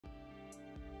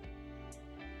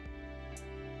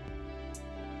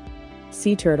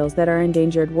sea turtles that are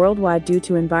endangered worldwide due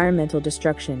to environmental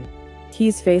destruction.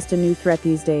 He's faced a new threat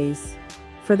these days.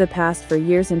 For the past 4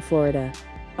 years in Florida,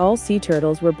 all sea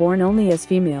turtles were born only as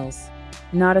females.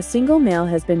 Not a single male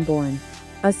has been born.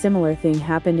 A similar thing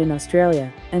happened in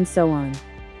Australia, and so on.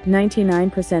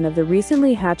 99% of the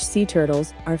recently hatched sea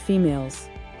turtles are females.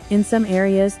 In some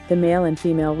areas, the male and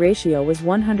female ratio was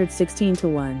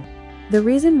 116:1. The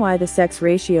reason why the sex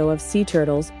ratio of sea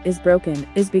turtles is broken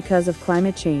is because of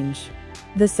climate change.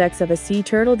 The sex of a sea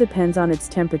turtle depends on its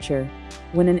temperature.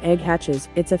 When an egg hatches,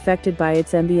 it's affected by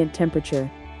its ambient temperature.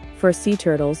 For sea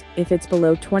turtles, if it's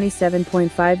below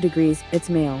 27.5 degrees, it's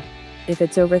male. If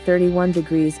it's over 31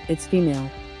 degrees, it's female.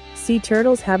 Sea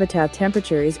turtles' habitat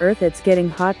temperature is Earth. It's getting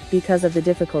hot because of the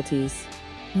difficulties.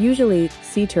 Usually,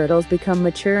 sea turtles become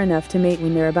mature enough to mate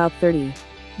when they're about 30.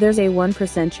 There's a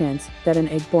 1% chance that an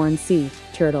egg-born sea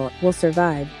turtle will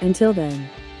survive until then.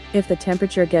 If the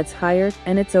temperature gets higher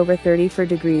and it's over 34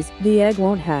 degrees, the egg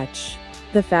won't hatch.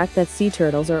 The fact that sea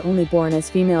turtles are only born as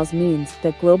females means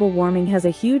that global warming has a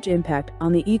huge impact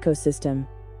on the ecosystem.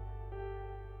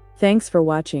 Thanks for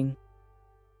watching.